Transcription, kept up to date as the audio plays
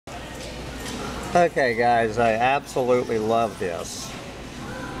Okay guys, I absolutely love this.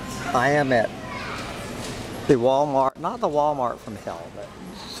 I am at the Walmart, not the Walmart from hell, but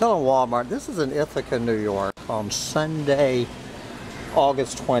still a Walmart. This is in Ithaca, New York on Sunday,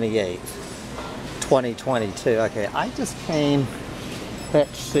 August 28th, 2022. Okay, I just came,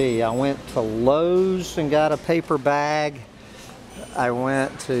 let's see, I went to Lowe's and got a paper bag. I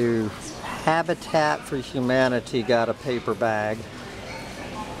went to Habitat for Humanity, got a paper bag.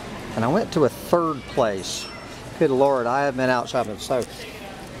 And I went to a third place. Good Lord, I have been out shopping. So,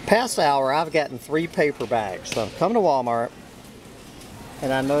 past hour, I've gotten 3 paper bags. So, I've come to Walmart,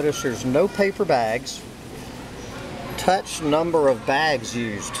 and I noticed there's no paper bags. Touch number of bags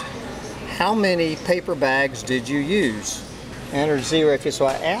used. How many paper bags did you use? Enter 0. So,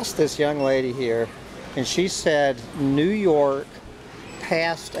 I asked this young lady here, and she said New York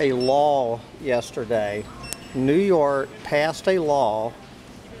passed a law yesterday. New York passed a law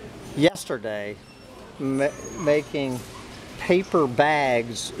yesterday making paper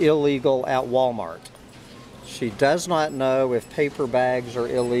bags illegal at Walmart. She does not know if paper bags are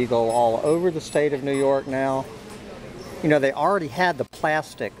illegal all over the state of New York now. You know, they already had the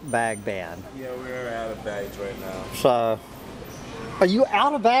plastic bag ban. Yeah, we're out of bags right now. So, are you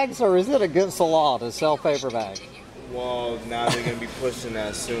out of bags, or is it against the law to sell paper bags? Well, now they're going to be pushing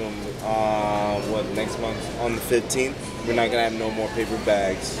that soon. Next month on the 15th, we're not going to have no more paper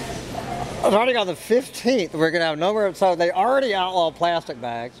bags. Starting on the 15th, we're going to have no more. So they already outlawed plastic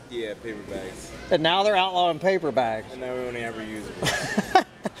bags. Yeah, paper bags. And now they're outlawing paper bags. And now we're only ever reusable.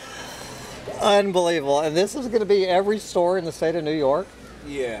 Unbelievable. And this is going to be every store in the state of New York?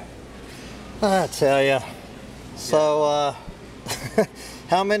 Yeah. I tell you. So,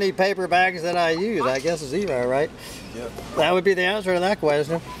 how many paper bags did I use? I guess 0, right? Yep. That would be the answer to that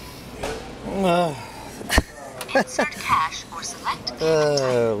question. Insert cash or select payment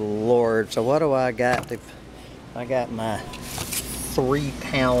Oh Lord, so what do I got? I got my 3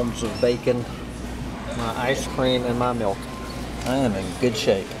 pounds of bacon, my ice cream, and my milk. I am in good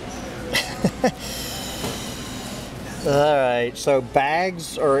shape. Alright, so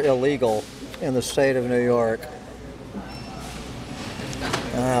bags are illegal in the state of New York.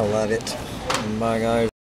 I love it. My guys.